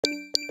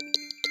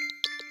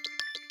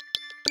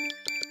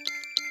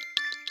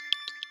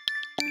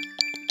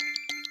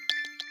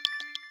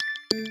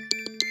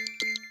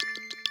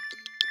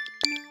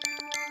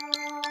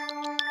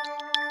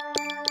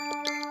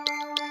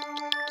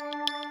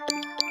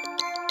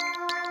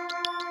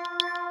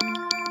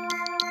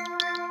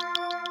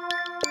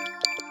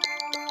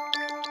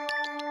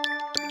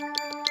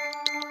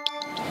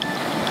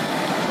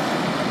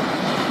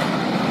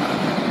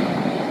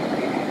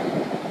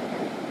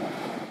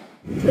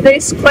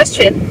today's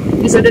question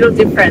is a little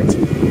different.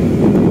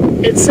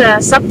 It's a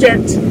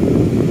subject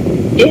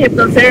in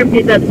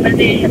hypnotherapy that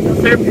many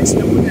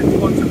hypnotherapists wouldn't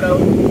want to go.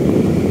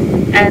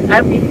 And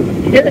I've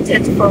been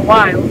hesitant for a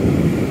while,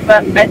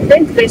 but I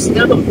think there's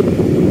no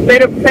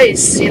better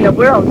place in the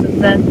world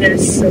than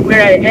this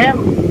where I am,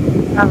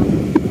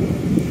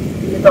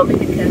 in the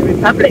Dominican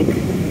Republic,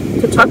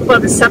 to talk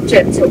about the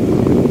subject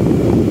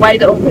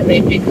wide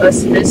openly,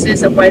 because this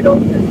is a wide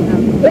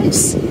open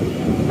place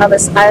on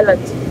this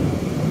island.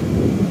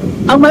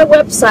 On my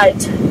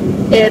website,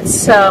 there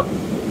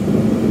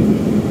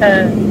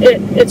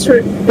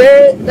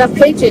are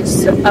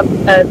pages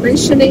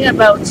mentioning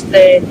about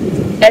the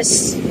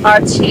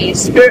SRT,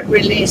 spirit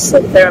release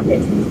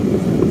therapy.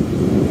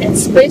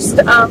 It's based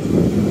on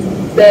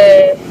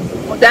the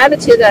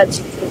modality that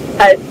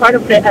I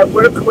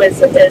work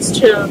with is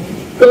to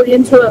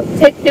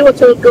take people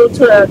to go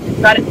to a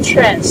hypnotic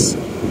trance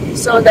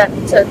so that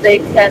they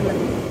can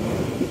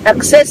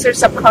access their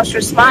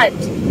subconscious mind.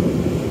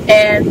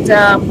 And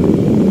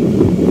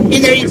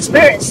in their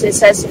experience,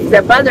 it's as if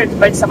they're bothered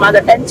by some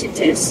other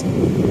entities,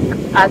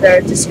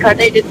 other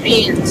discarnated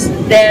beings,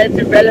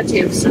 dead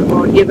relatives,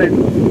 or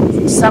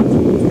even some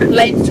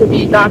claim to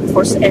be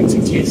non-force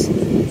entities.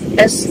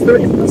 As through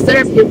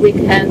hypnotherapy, we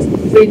can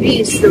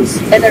release those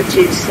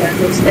energies and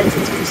those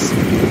entities.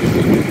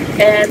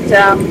 And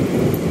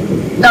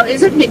now,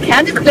 is it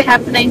mechanically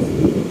happening?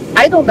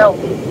 I don't know.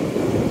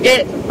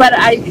 But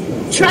I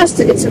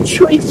trust it's a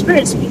true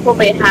experience people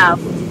may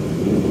have.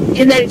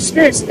 In their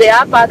experience, they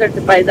are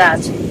bothered by that.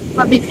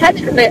 But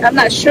mechanically, I'm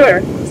not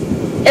sure.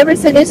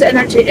 Everything is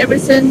energy,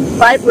 everything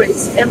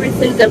vibrates,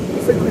 everything the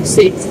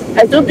frequency.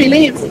 I do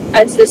believe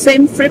at the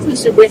same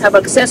frequency we have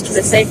access to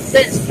the same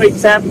things. For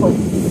example,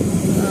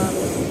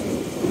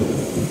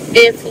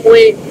 if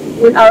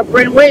our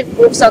brainwave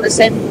moves on the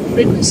same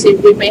frequency,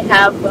 we may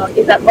have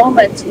in that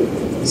moment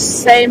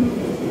same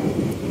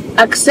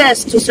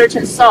access to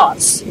certain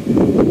thoughts.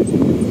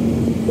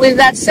 With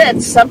that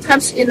said,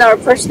 sometimes in our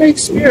personal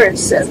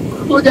experience, it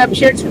could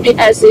appear to me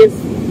as if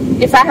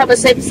I have the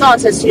same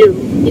thoughts as you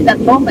in that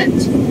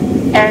moment,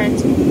 and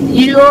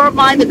your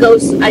mind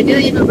goes, I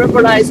didn't even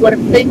verbalize what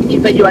I'm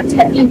thinking, but you are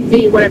telling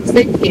me what I'm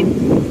thinking,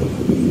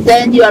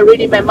 then you are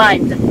reading my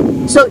mind.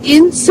 So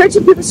in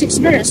certain people's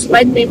experience,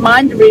 might be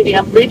mind reading.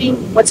 I'm reading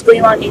what's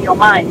going on in your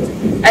mind,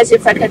 as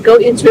if I can go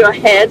into your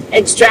head,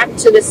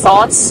 extract the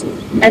thoughts,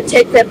 and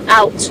take them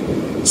out.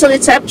 So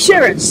it's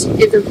appearance,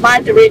 it's a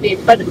mind reading,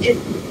 but in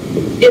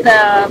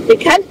a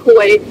mechanical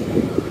way,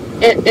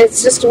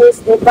 it's just we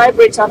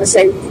vibrate on the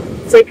same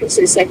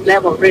frequency, same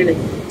level, really.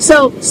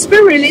 So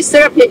spirit release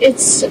therapy,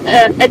 it's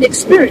an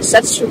experience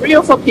that's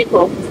real for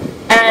people,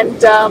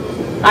 and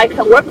I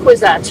can work with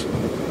that.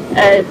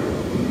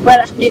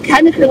 But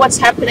mechanically, what's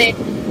happening,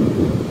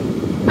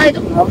 I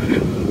don't know.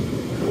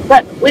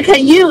 But we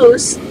can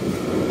use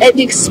an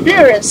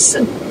experience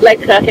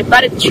like a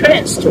hypnotic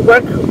trance to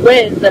work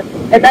with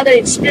another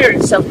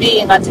experience of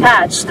being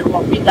attached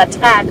or being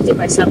attacked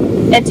by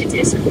some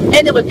entities.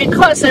 Anyway,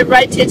 because I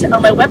write it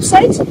on my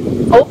website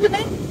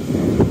openly,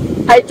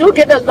 I do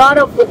get a lot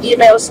of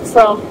emails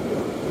from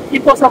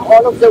people from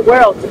all over the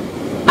world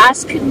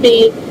asking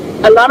me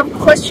a lot of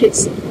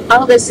questions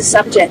on this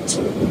subject.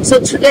 So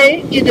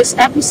today, in this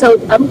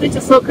episode, I'm going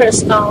to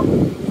focus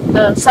on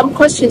some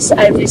questions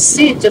I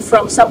received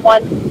from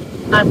someone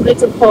I'm going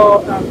to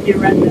call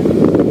Miranda.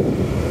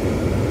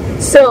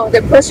 So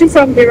the question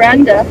from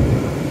Miranda: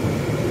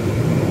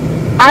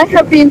 I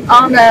have been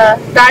on a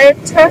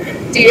diet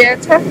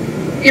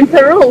in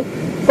Peru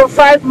for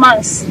 5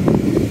 months,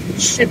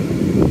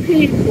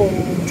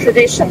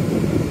 tradition,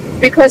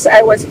 because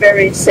I was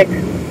very sick.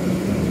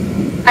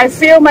 I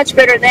feel much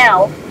better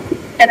now,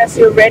 and I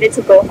feel ready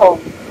to go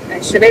home.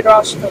 This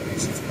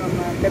is from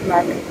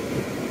Denmark.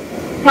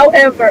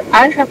 However,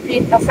 I have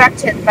been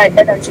affected by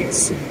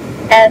energies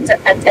and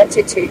an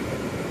entity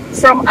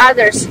from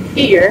others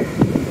here,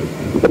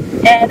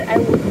 and I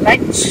would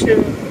like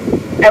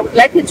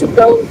it to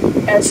go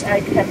as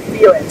I can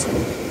feel it.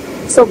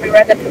 So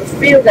Miranda can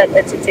feel that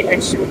entity,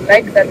 and she would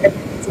like that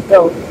entity to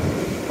go.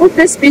 Would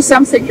this be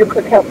something you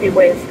could help me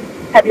with?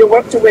 Have you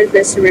worked with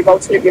this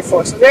remotely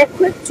before? So there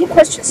are two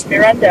questions,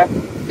 Miranda.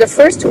 The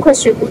first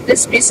question, would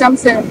this be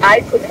something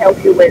I could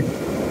help you with?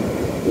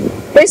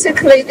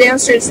 Basically, the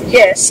answer is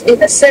yes, in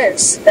the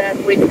sense that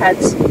we can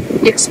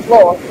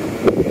explore.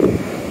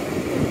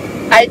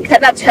 I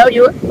cannot tell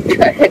you,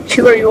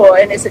 cure you or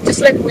anything. Just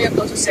like when you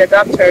go to see a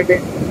doctor,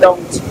 they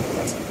don't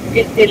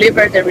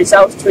deliver the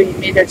results to you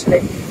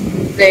immediately.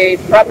 They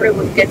probably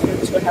would get you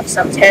to have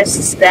some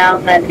tests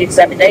down and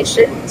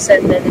examinations,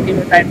 and then they give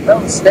you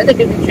diagnosis, then they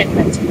give you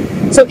treatment.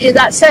 So in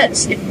that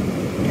sense,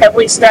 can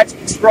we start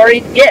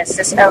exploring? Yes,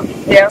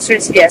 the answer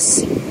is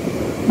yes.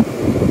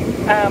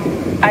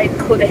 I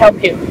could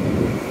help you.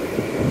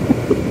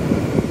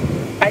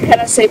 I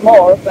cannot say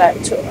more, but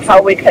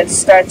how we can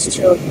start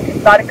to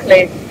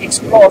hypnotically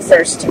explore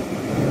first.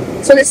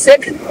 So the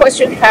second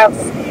question, have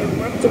you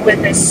worked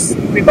with this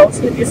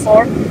remotely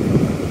before?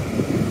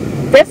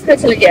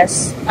 Definitely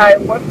yes. I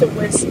worked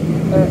with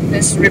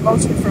this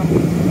remotely from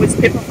with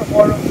people from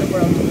all over the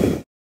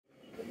world.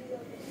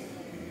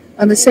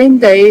 On the same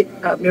day,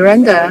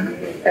 Miranda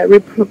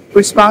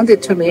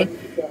responded to me.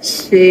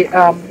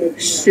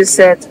 She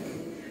said,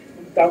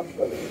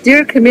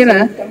 "Dear Kemila,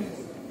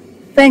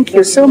 thank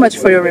you so much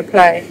for your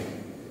reply.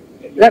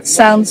 That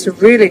sounds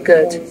really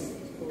good.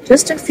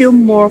 Just a few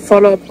more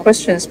follow-up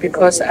questions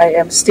because I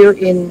am still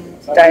in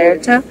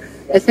dieta."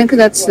 I think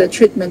that's the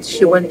treatment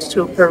she went to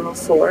Peru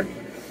for.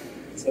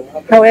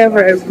 "However,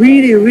 I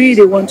really,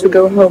 really want to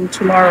go home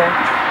tomorrow.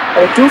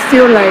 I do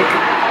feel like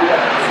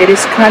it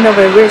is kind of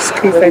a risk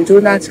if I do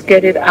not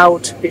get it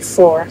out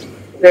before.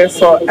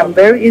 Therefore, I'm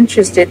very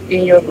interested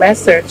in your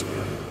method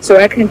so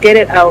I can get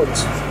it out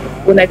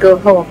when I go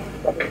home."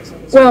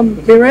 Well,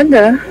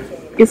 Miranda,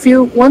 if you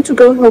want to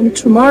go home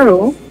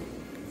tomorrow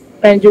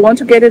and you want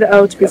to get it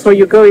out before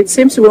you go, it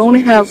seems we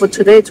only have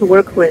today to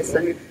work with.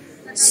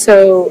 So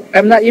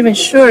I'm not even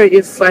sure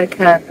if I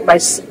can, my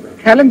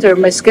calendar,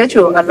 my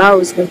schedule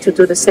allows me to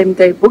do the same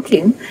day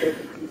booking,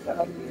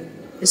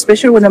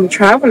 especially when I'm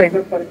traveling.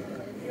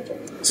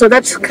 So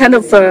that's kind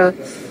of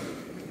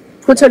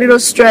put a little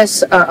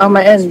stress on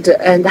my end.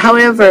 And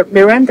however,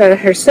 Miranda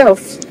herself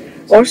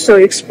also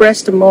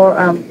expressed more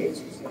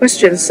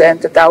questions and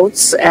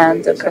doubts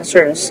and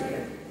concerns.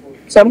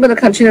 So I'm going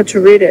to continue to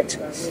read it.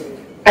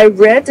 I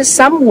read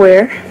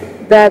somewhere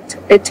that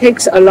it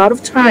takes a lot of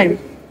time.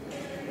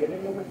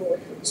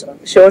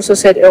 She also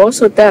said it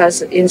also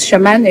does in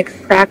shamanic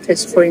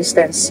practice, for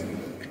instance.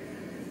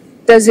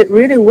 Does it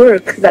really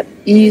work that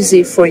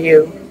easy for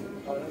you?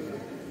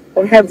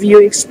 Or have you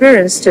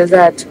experienced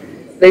that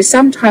they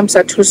sometimes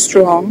are too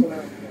strong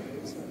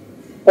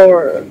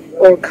or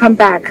come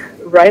back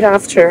right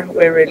after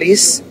we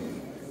release?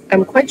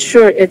 I'm quite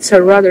sure it's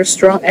a rather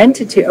strong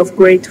entity of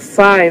grade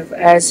 5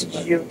 as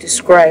you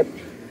described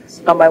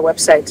on my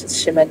website,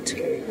 she meant.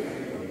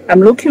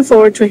 I'm looking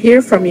forward to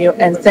hear from you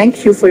and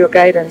thank you for your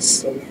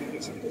guidance.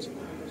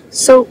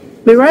 So,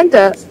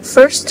 Miranda,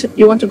 first,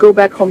 you want to go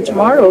back home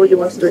tomorrow, you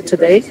want to do it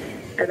today,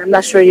 and I'm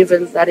not sure even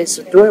that is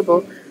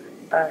doable.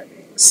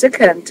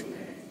 Second,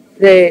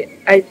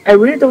 I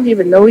really don't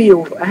even know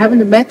you. I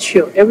haven't met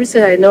you.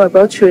 Everything I know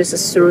about you is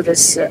through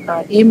this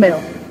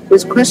email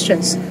with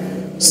questions.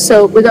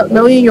 So without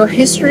knowing your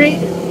history,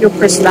 your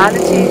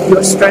personality,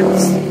 your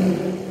strengths,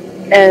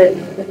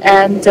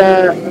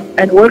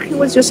 and working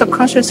with your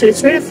subconscious,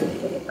 it's really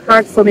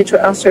hard for me to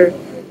answer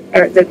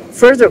the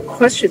further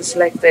questions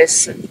like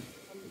this.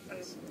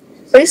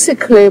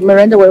 Basically,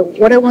 Miranda,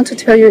 what I want to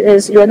tell you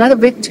is you're not a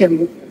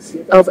victim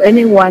of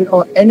anyone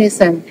or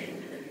anything.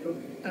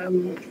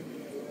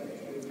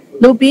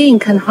 No being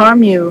can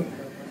harm you,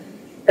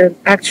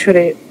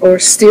 actually, or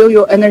steal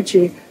your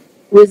energy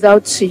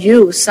without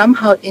you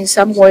somehow, in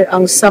some way,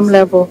 on some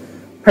level,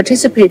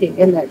 participating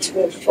in it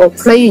or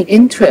playing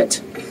into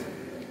it.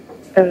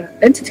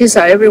 Entities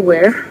are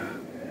everywhere,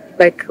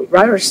 like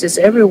viruses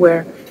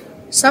everywhere.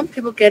 Some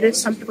people get it,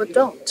 some people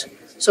don't.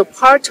 So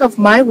part of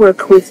my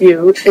work with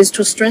you is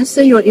to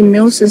strengthen your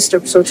immune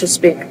system, so to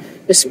speak,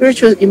 the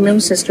spiritual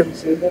immune system.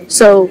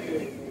 So,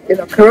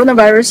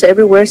 coronavirus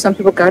everywhere, some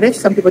people got it,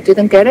 some people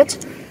didn't get it.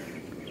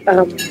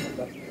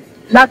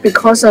 Not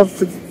because of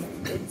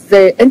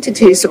the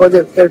entities or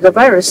the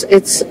virus,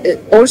 it's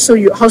also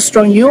how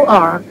strong you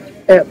are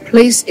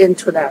plays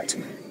into that.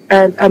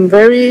 And I'm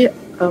very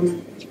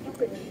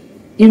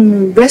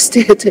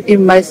invested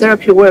in my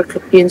therapy work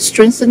in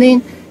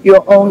strengthening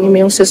your own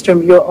immune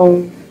system, your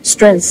own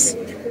strength.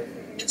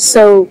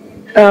 So,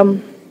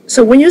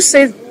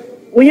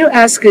 when you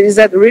ask, is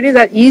that really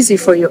that easy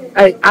for you?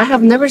 I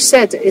have never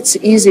said it's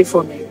easy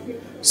for me.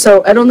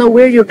 So I don't know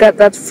where you got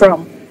that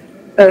from.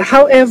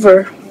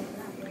 However,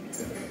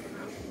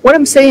 what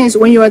I'm saying is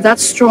when you are that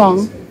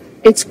strong,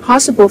 it's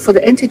possible for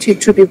the entity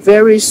to be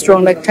very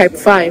strong, like type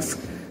 5,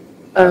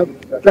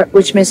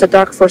 which means a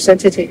dark force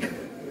entity.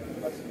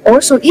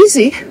 Also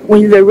easy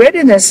when the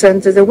readiness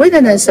and the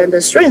willingness and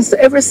the strength,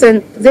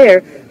 everything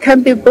there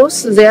can be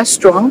both they are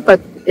strong,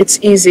 but it's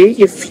easy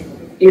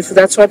if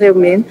that's what they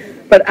mean.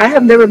 But I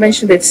have never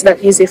mentioned it's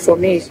that easy for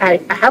me. I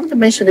haven't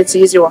mentioned it's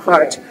easy or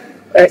hard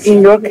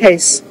in your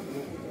case.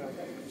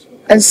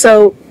 And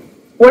so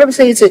what I'm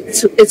saying is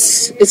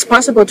it's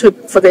possible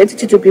for the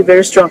entity to be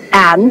very strong,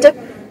 and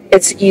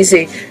it's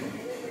easy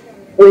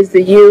with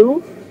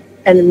you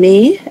and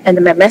me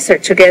and my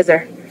method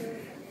together.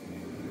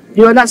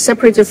 You are not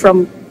separated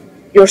from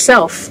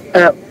yourself.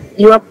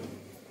 You are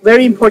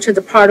very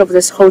important part of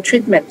this whole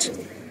treatment.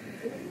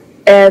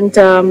 And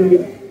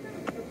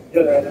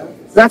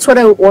that's what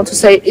I want to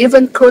say.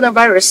 Even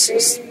coronavirus,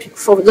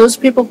 for those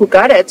people who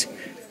got it,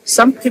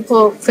 some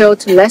people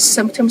felt less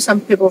symptoms,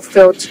 some people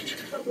felt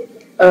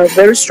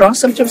very strong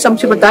symptoms, some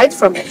people died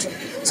from it.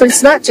 So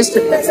it's not just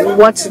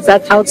what's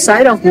that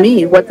outside of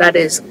me, what that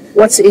is.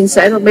 What's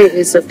inside of me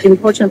is an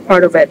important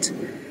part of it.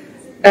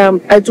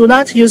 I do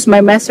not use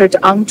my method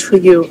onto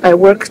you. I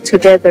work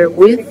together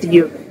with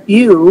you.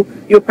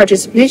 Your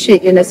participation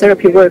in the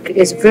therapy work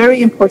is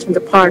very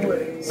important part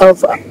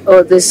of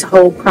this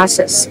whole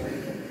process.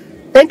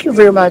 Thank you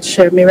very much,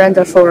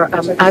 Miranda, for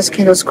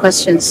asking those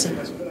questions.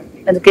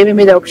 and giving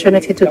me the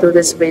opportunity to do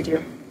this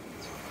video.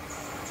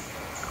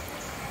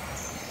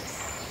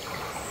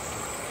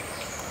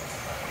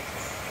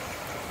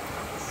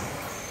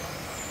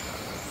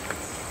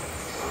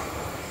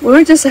 We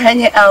were just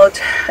hanging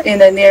out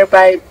in a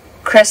nearby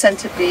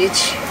Crescent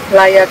Beach.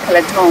 Playa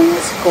Calaton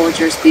is a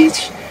gorgeous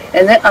beach.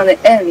 And then on the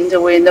end,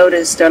 we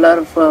noticed a lot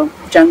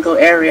of jungle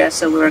area,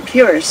 so we were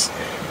curious.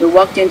 We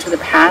walked into the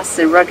path,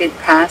 the rugged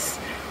path,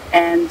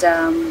 and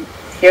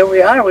here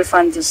we are. We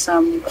found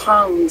some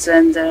ponds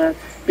and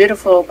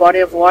beautiful body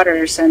of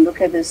waters, and look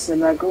at this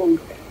lagoon.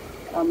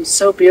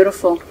 So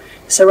beautiful,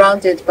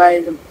 surrounded by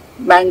the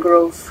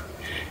mangrove.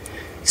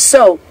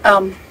 So,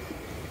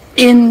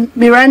 in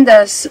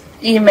Miranda's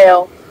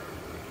email,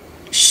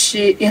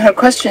 in her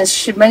questions,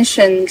 she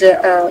mentioned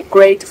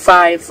grade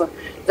 5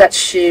 that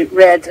she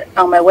read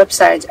on my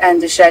website,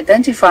 and she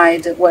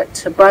identified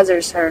what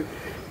bothers her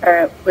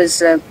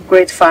was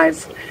grade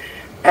 5.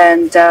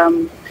 And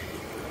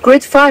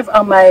grade 5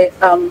 on my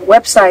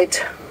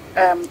website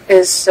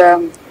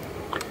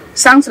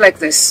sounds like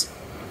this.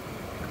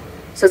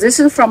 So this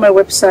is from my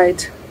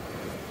website.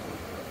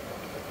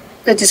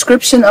 The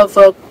description of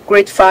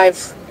grade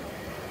 5.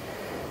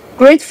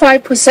 Grade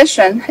 5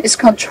 possession is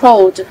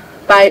controlled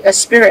by a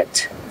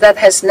spirit that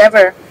has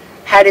never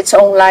had its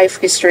own life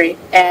history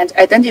and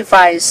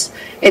identifies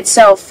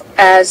itself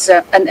as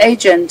an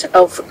agent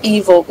of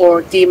evil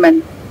or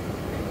demon.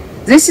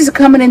 This is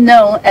commonly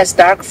known as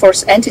dark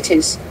force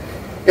entities.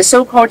 The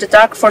so-called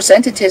dark force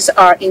entities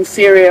are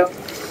inferior,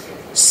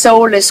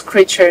 soulless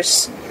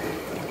creatures.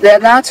 They are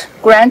not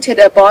granted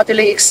a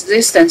bodily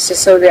existence,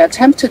 so they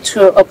attempt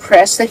to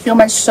oppress the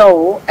human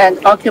soul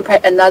and occupy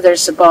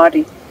another's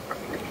body.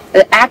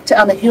 They act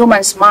on the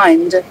human's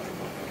mind,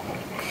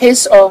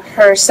 his or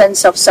her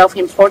sense of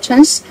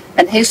self-importance,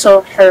 and his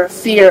or her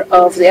fear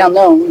of the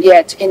unknown.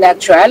 Yet, in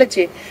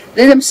actuality,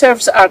 they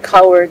themselves are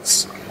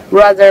cowards,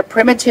 rather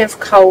primitive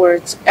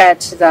cowards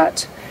at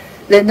that.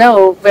 They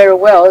know very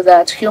well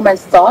that human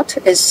thought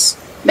is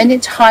many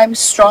times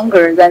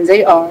stronger than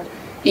they are.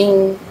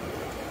 In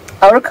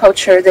our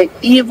culture, the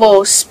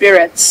evil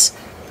spirits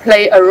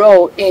play a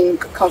role in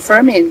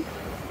confirming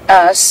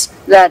us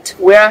that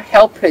we are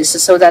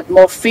helpless, so that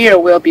more fear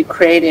will be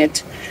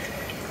created.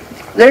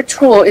 Their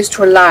tool is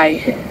to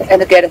lie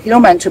and get a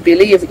human to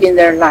believe in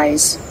their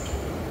lies.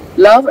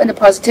 Love and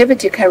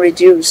positivity can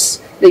reduce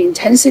the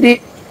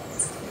intensity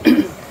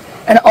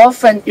and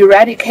often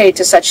eradicate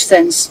such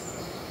things.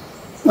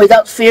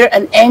 Without fear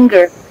and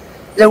anger,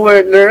 they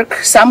will lurk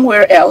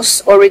somewhere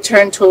else or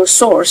return to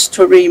source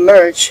to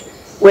re-emerge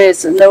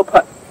with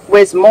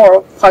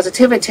more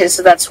positivity.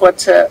 So that's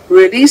what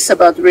release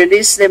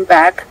them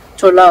back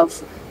to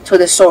love, to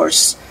the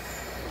source.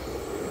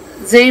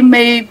 They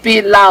may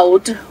be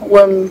loud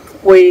when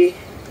we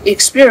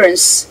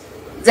experience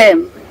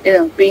them,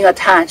 being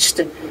attached.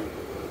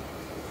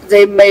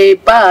 They may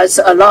buzz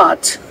a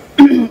lot.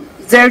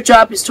 Their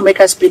job is to make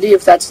us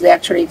believe that they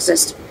actually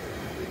exist.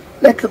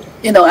 Like,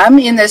 I'm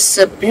in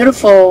this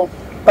beautiful,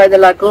 by the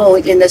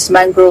lagoon, in this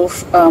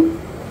mangrove,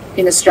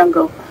 in this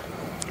jungle.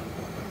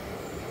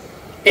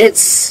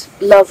 It's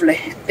lovely.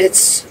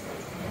 It's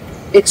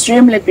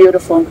extremely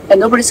beautiful, and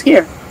nobody's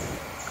here.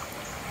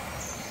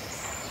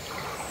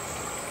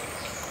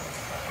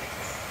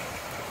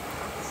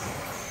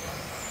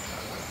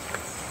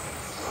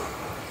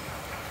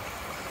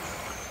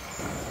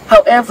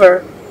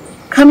 However,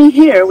 coming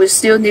here, we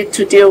still need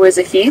to deal with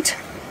the heat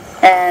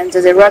and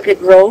the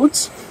rugged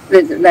roads,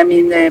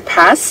 the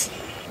paths,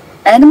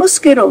 and the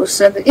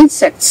mosquitoes and the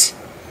insects.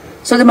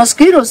 So the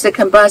mosquitoes, they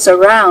can buzz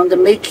around,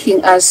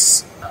 making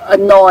us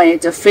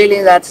annoyed,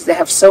 feeling that they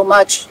have so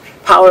much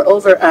power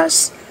over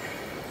us.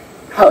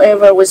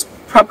 However, with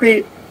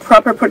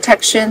proper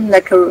protection,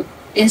 like an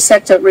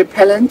insect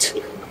repellent,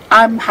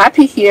 I'm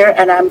happy here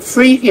and I'm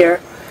free here.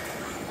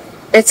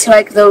 It's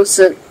like those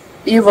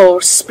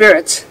evil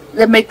spirits.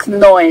 They make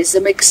noise,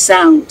 they make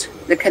sound.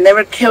 They can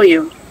never kill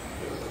you,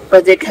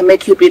 but they can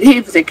make you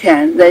believe they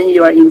can. Then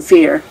you are in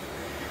fear.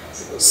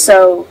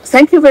 So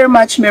thank you very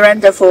much,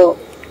 Miranda, for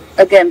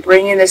again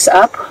bringing this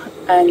up,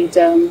 and